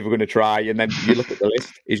I'm not even going to try. And then you look at the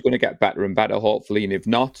list, he's going to get better and better, hopefully. And if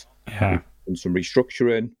not, we've done some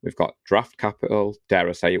restructuring. We've got draft capital. Dare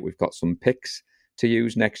I say it, we've got some picks to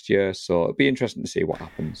use next year. So it'll be interesting to see what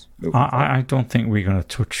happens. I don't think we're going to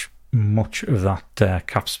touch much of that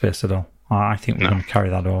cap space at all. I think we're going to carry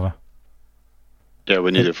that over. Yeah,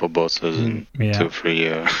 we need it for bosses in 2 or 3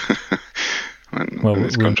 years. when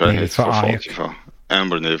his contract hits for 44. And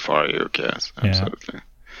we need it for Ayuk, yes, absolutely.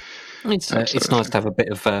 It's nice to have a bit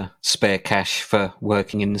of spare cash for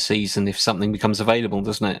working in the season if something becomes available,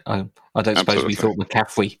 doesn't it? I don't suppose we thought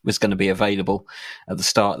McCaffrey was going to be available at the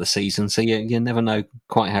start of the season, so you never know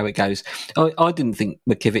quite how it goes. I didn't think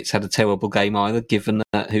McKivitz had a terrible game either, given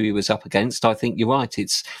who he was up against. I think you're right.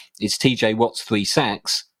 It's TJ Watt's 3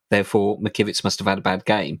 sacks, therefore McKivitz must have had a bad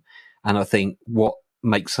game. And I think what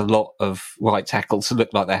makes a lot of right tackles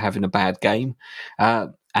look like they're having a bad game.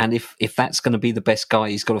 And if that's going to be the best guy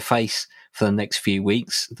he's got to face for the next few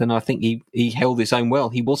weeks, then I think he held his own well.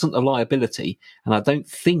 He wasn't a liability, and I don't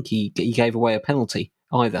think he gave away a penalty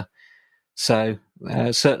either. So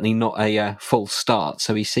certainly not a false start.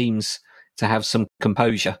 So he seems to have some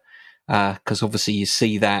composure, because obviously you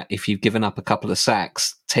see that if you've given up a couple of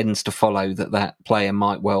sacks, tends to follow that player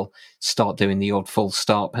might well start doing the odd false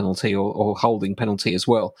start penalty or holding penalty as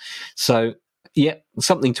well. So yeah,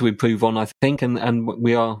 something to improve on, I think, and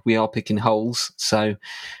we are picking holes. So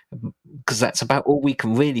because that's about all we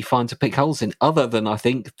can really find to pick holes in, other than I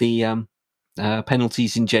think the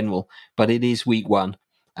penalties in general. But it is week 1,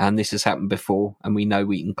 and this has happened before, and we know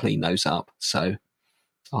we can clean those up. So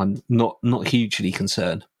I'm not hugely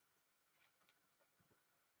concerned.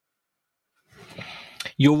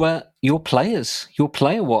 Your players, your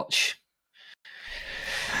player watch.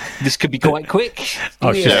 This could be quite quick. I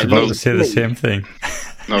was just about to say the same thing.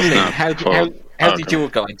 How did your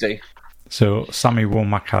guy do? So Sammy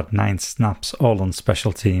Womack had 9 snaps, all on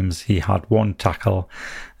special teams. He had 1 tackle,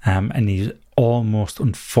 and he's almost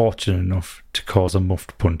unfortunate enough to cause a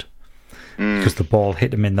muffed punt because the ball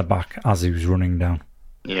hit him in the back as he was running down.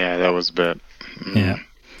 Yeah, that was a bit. Yeah.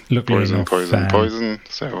 Luckily Poison.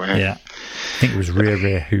 So yeah, I think it was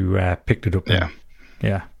Ray who picked it up.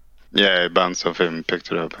 Yeah, he bounced off him,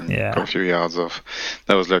 picked it up, and got a few yards off.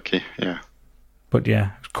 That was lucky. Yeah, but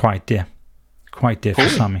yeah, quite dear for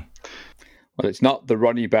Sammy. Well, it's not the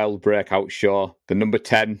Ronnie Bell breakout show. The number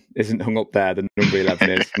 10 isn't hung up there. The number 11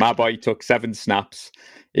 is. My boy took 7 snaps.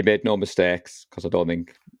 He made no mistakes because I don't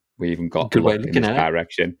think we even got in this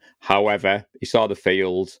direction. However, he saw the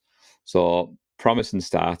field, so promising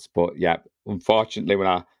starts. But yeah, unfortunately, when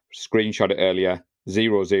I screenshot it earlier,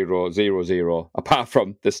 0-0-0-0, apart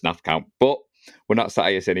from the snap count. But we're not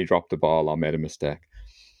sat here saying he dropped the ball or made a mistake.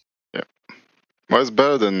 Yeah. Well, it's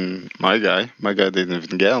better than my guy. My guy didn't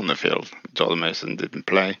even get on the field. Jordan Mason didn't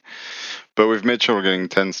play. But with Mitchell getting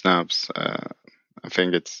 10 snaps, I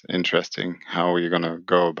think it's interesting how we're going to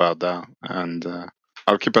go about that. And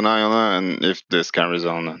I'll keep an eye on that. And if this carries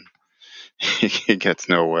on and he gets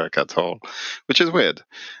no work at all, which is weird,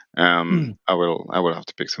 I will have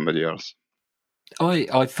to pick somebody else.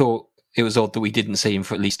 I thought it was odd that we didn't see him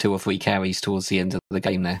for at least 2 or 3 carries towards the end of the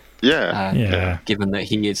game there. Yeah. Given that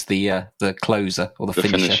he is the closer or the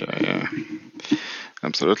finisher. Yeah,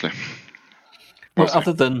 absolutely. Well,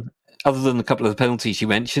 other than a couple of the penalties you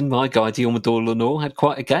mentioned, my guy Diarmuid Lenore had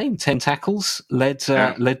quite a game. 10 tackles, led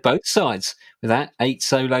both sides with that. 8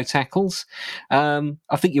 solo tackles. I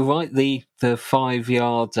think you're right. The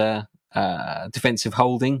 5-yard defensive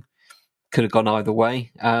holding could have gone either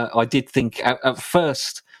way. I did think at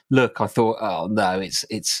first look, I thought, oh no,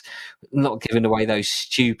 it's not giving away those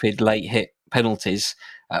stupid late hit penalties.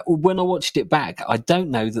 When I watched it back, I don't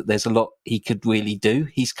know that there's a lot he could really do.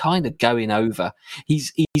 He's kind of going over.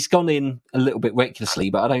 He's gone in a little bit recklessly,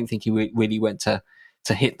 but I don't think he really went to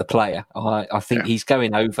hit the player. I think he's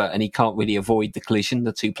going over, and he can't really avoid the collision.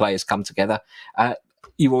 The 2 players come together.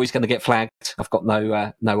 You're always going to get flagged. I've got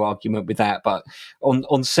no argument with that. But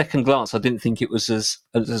on second glance, I didn't think it was as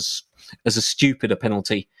a stupid a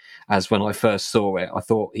penalty as when I first saw it. I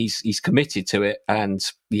thought he's committed to it, and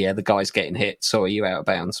the guy's getting hit. Sorry, you're out of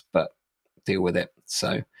bounds, but deal with it.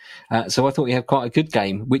 So I thought he had quite a good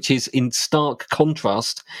game, which is in stark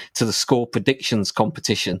contrast to the score predictions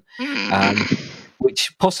competition,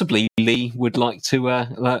 which possibly Lee would like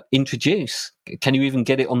to introduce. Can you even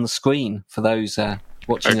get it on the screen for those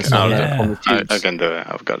watching us on the tubes? I can do it.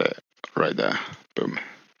 I've got it right there. Boom.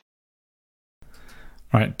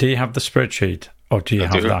 Right. Do you have the spreadsheet, or do you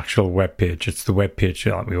have the actual web page? It's the web page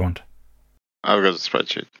that we want. I've got a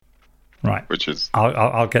spreadsheet. Right. Which is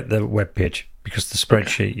I'll get the web page, because the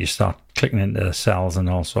spreadsheet you start clicking into the cells and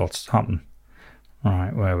all sorts happen.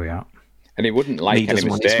 Right, where are we at? And he wouldn't like any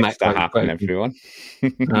mistakes that happen, everyone.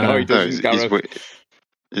 No, he doesn't.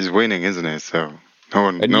 He's winning, isn't he? So no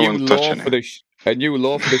one touching it. A new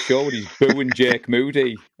law for the show when he's booing Jake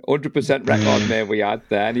Moody. 100% record there we had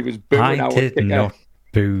there, and he was booing our kicker. I did not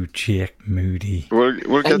boo Jake Moody.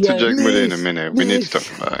 We'll get to Jake Moody in a minute. We need to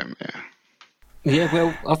talk about him. Yeah,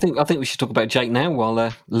 well, I think we should talk about Jake now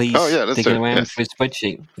while Lee's digging around for his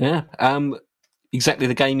spreadsheet. Yeah, exactly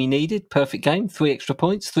the game he needed. Perfect game. 3 extra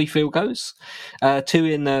points, 3 field goals, 2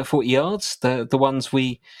 in 40 yards. The ones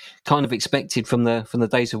we kind of expected from the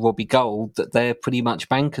days of Robbie Gold, that they're pretty much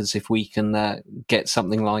bankers if we can get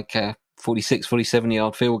something like 46,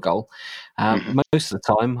 47-yard field goal. Most of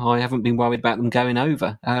the time, I haven't been worried about them going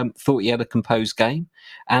over. Thought he had a composed game,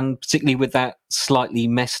 and particularly with that slightly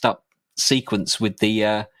messed up sequence with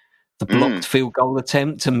the blocked field goal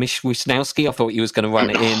attempt to Mish Wisnowski. I thought he was going to run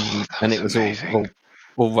it in, and it was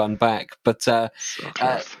all run back. But I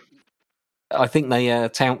think they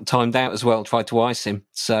timed out as well, tried to ice him.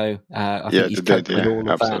 So I think he's coped with all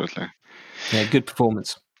of absolutely. that. Yeah, good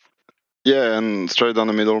performance. Yeah, and straight down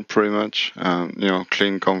the middle, pretty much.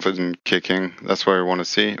 Clean, confident kicking. That's what we want to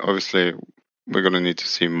see. Obviously, we're going to need to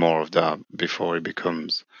see more of that before it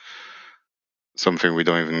becomes something we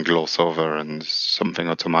don't even gloss over and something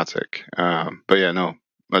automatic. But yeah, no,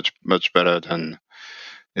 much better than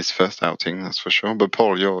his first outing, that's for sure. But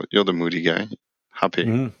Paul, you're the Moody guy.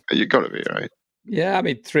 Happy? You got to be, right? Yeah, I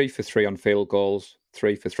mean, 3 for 3 on field goals,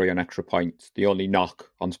 3 for 3 on extra points. The only knock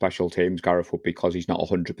on special teams, Gareth, would be because he's not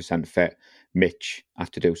 100% fit. Mitch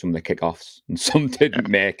had to do some of the kickoffs, and some didn't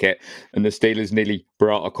make it. And the Steelers nearly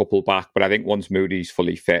brought a couple back. But I think once Moody's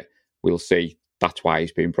fully fit, we'll see. That's why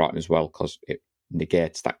he's been brought in as well, because it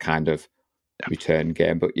negates that kind of return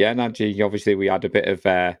game. But yeah, Najee, obviously we had a bit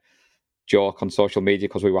of joke on social media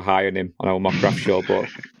because we were high on him on our mock draft show. But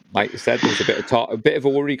like you said, there was a bit of a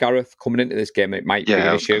worry, Gareth, coming into this game. It might be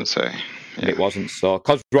an issue. And it wasn't. So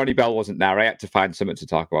because Ronnie Bell wasn't there, I had to find something to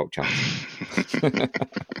talk about, chat.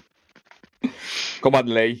 Come on,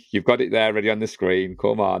 Lee. You've got it there ready on the screen.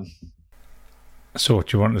 Come on. So what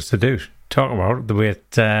do you want us to do? Talk about the way it...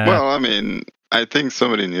 Well, I mean, I think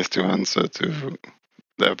somebody needs to answer to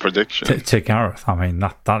their prediction. To Gareth. I mean,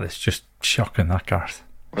 that is just shocking, that, Gareth.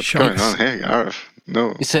 What's going on here, Gareth?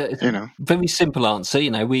 No, it's a very simple answer.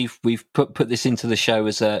 We've put this into the show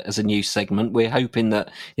as a new segment. We're hoping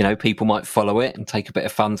that people might follow it and take a bit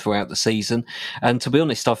of fun throughout the season. And to be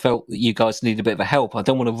honest, I felt that you guys need a bit of a help. I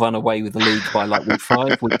don't want to run away with the league by like week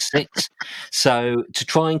 5, week 6. So to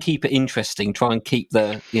try and keep it interesting, try and keep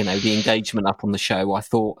the the engagement up on the show, I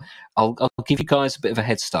thought I'll give you guys a bit of a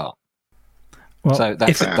head start. Well, so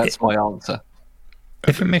that's my answer.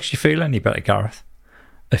 If it makes you feel any better, Gareth,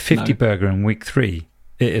 a 50 burger in week 3,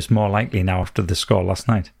 it is more likely now after the score last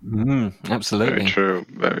night. Absolutely. Very true.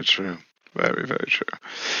 Very true. Very, very true.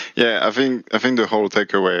 Yeah, I think the whole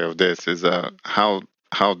takeaway of this is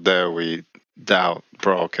how dare we doubt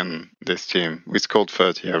Brock and this team. We scored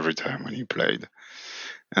 30 every time when he played,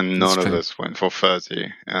 and none of us went for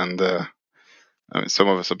 30. And I mean, some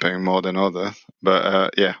of us are paying more than others,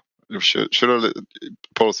 but yeah,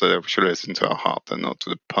 Paul said we should listen to our heart and not to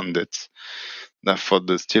the pundits that thought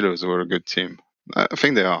the Steelers were a good team. I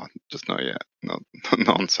think they are, just not yet. Not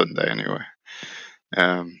on Sunday anyway.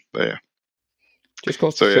 But yeah. Just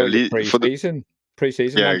goes to show you pre-season.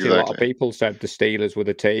 Pre-season, yeah, exactly. A lot of people said the Steelers were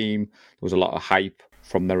the team. There was a lot of hype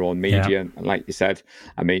from their own media. And like you said,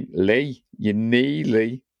 I mean, Lee, you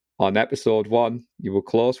nearly, on episode 1, you were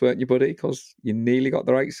close, weren't you, buddy? Because you nearly got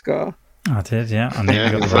the right score. I did, yeah. I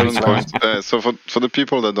nearly got the 7 points. So for the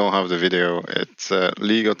people that don't have the video, it's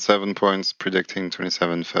Lee got 7 points, predicting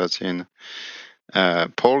 27-13.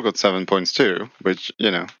 Paul got 7 points too, which,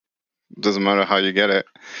 doesn't matter how you get it.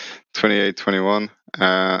 28-21.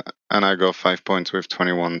 And I got 5 points with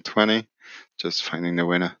 21-20, just finding the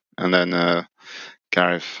winner. And then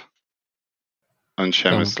Gareth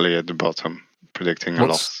unshamelessly at the bottom, predicting a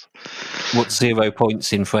loss. What's 0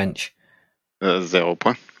 points in French? 0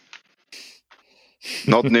 point.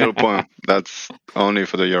 Not nil point. That's only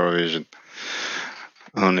for the Eurovision.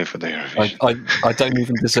 Only for the Eurovision. I don't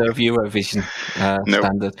even deserve Eurovision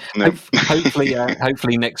standard. Nope.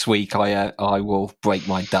 Hopefully next week I will break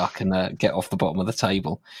my duck and get off the bottom of the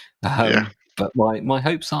table. But my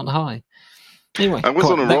hopes aren't high. Anyway, I was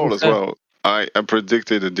on a roll as well. I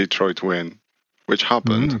predicted a Detroit win, which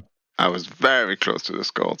happened. I was very close to the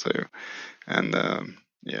score too. And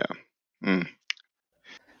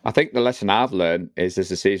I think the lesson I've learned is as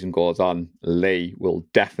the season goes on, Lee will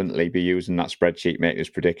definitely be using that spreadsheet making his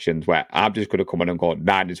predictions, where I'm just going to come in and go,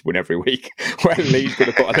 Niners win every week, where Lee's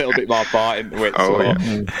going to put a little bit more part into it.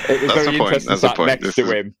 It was very interesting sat next to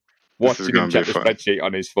him, watching him check the spreadsheet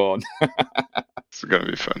on his phone. It's going to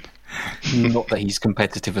be fun. Not that he's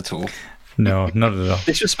competitive at all. No, not at all.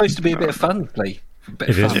 This was supposed to be a bit of fun, Lee.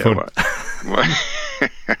 It is fun.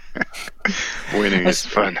 Winning is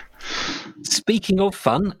fun. Speaking of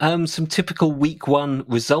fun, some typical week 1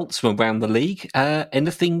 results from around the league.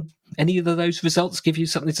 Any of those results give you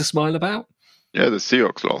something to smile about? Yeah, the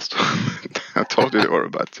Seahawks lost. I told you they were a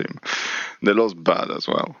bad team. They lost bad as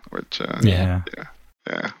well, which yeah.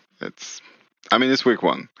 It's week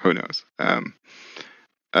 1. Who knows?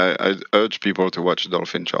 I urge people to watch the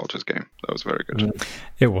Dolphin-Chargers game. That was very good.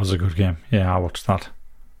 It was a good game. Yeah, I watched that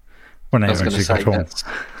when I eventually got home.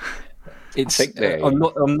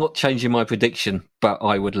 I'm not changing my prediction, but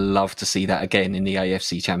I would love to see that again in the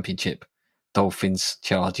AFC Championship. Dolphins,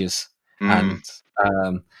 Chargers, and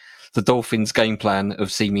the Dolphins' game plan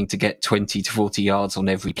of seeming to get 20 to 40 yards on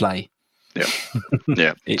every play. Yeah.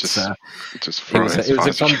 It was a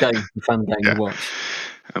fun game to watch.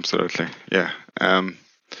 Absolutely, yeah. And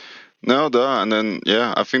then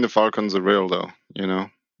I think the Falcons are real though.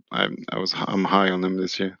 I'm high on them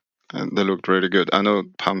this year, and they looked really good. I know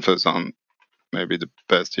Panthers aren't maybe the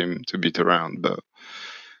best team to beat around, but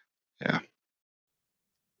yeah.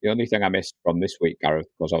 The only thing I missed from this week, Gareth,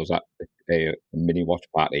 was I was at a mini watch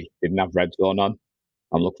party. Didn't have Red Zone on.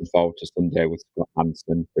 I'm looking forward to Sunday with Scott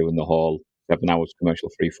Hansen doing the whole 7 hours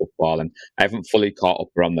commercial-free football. And I haven't fully caught up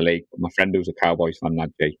around the league, but my friend who's a Cowboys fan,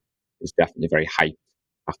 Najee, is definitely very hyped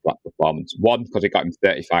after that performance. One, because he got him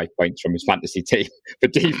 35 points from his fantasy team for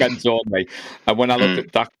defense only. And when I looked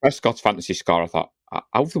at Dak Prescott's fantasy score, I thought,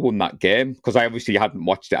 how have they won that game? Because I obviously hadn't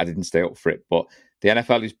watched it. I didn't stay up for it. But the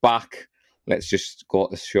NFL is back. Let's just go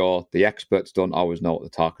to the show. The experts don't always know what they're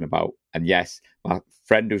talking about. And yes, my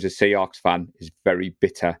friend who's a Seahawks fan is very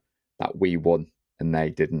bitter that we won and they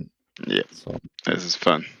didn't. Yeah, so this is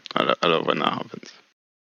fun. I love when that happens.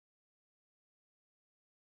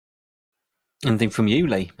 Anything from you,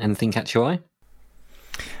 Lee? Anything catch your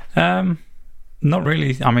eye? Not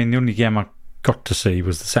really. I mean, the only game I got to see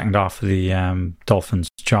was the second half of the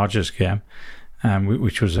Dolphins-Chargers game,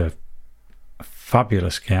 which was a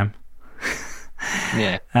fabulous game.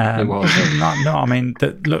 Yeah, it was. No, I mean,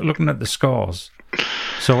 looking at the scores.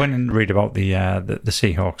 So I went and read about the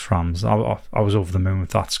Seahawks-Rams. I was over the moon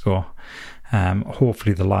with that score.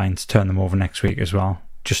 Hopefully the Lions turn them over next week as well,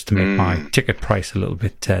 just to make my ticket price a little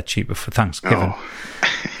bit cheaper for Thanksgiving.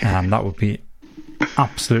 That would be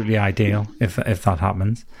absolutely ideal if that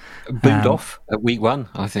happens. Booed off at week 1,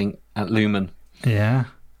 I think, at Lumen. Yeah.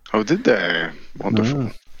 Oh, did they?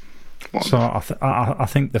 Wonderful. So I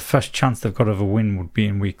think the first chance they've got of a win would be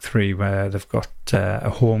in week 3, where they've got a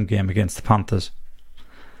home game against the Panthers.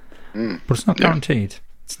 But it's not guaranteed.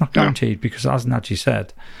 It's not guaranteed because, as Najee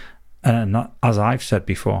said, and as I've said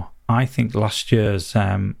before, I think last year's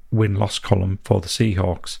win-loss column for the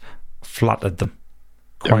Seahawks flattered them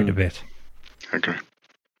quite a bit. Okay.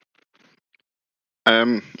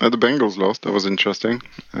 The Bengals lost. That was interesting.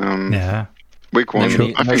 Yeah. Week 1.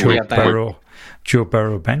 Joe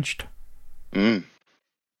Burrow benched.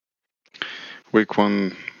 Week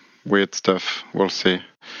 1 weird stuff. We'll see.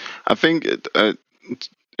 I think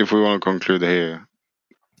if we want to conclude here,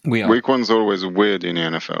 week one's always weird in the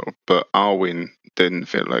NFL, but our win didn't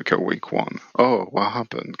feel like a week one. Oh, what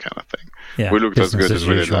happened kind of thing. Yeah, we looked as good as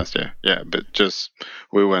we did usual. last year. Yeah, but just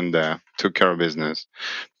we went there, took care of business.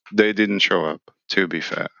 They didn't show up, to be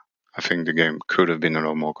fair. I think the game could have been a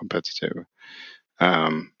lot more competitive.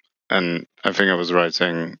 And I think I was right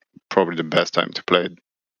saying probably the best time to play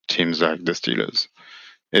teams like the Steelers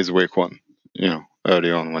is week one,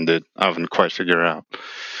 early on when they haven't quite figured out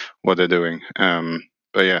what they're doing.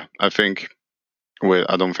 But yeah, I don't think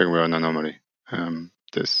we're an anomaly.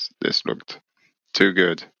 This looked too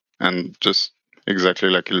good and just exactly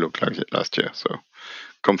like it looked like it last year. So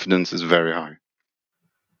confidence is very high.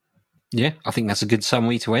 Yeah, I think that's a good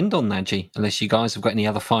summary to end on, Nadji, unless you guys have got any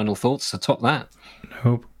other final thoughts to top that.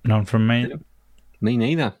 Nope, none from me. Yeah, me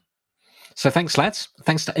neither. So thanks, lads.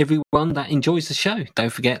 Thanks to everyone that enjoys the show.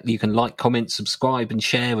 Don't forget you can like, comment, subscribe and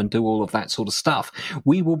share and do all of that sort of stuff.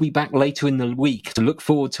 We will be back later in the week to look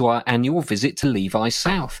forward to our annual visit to Levi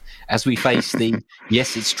South as we face the,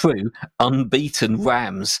 yes, it's true, unbeaten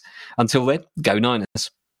Rams. Until then, go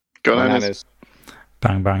Niners. Go Niners.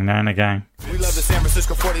 Bang, bang, Niner gang. We love the San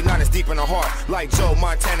Francisco 49ers deep in the heart. Like Joe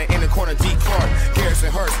Montana in the corner, D. Clark.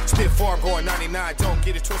 Garrison Hurst, stiff farm going 99. Don't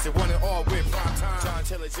get it twisted, one and all with prime time. John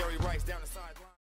Taylor, Jerry Rice down the side.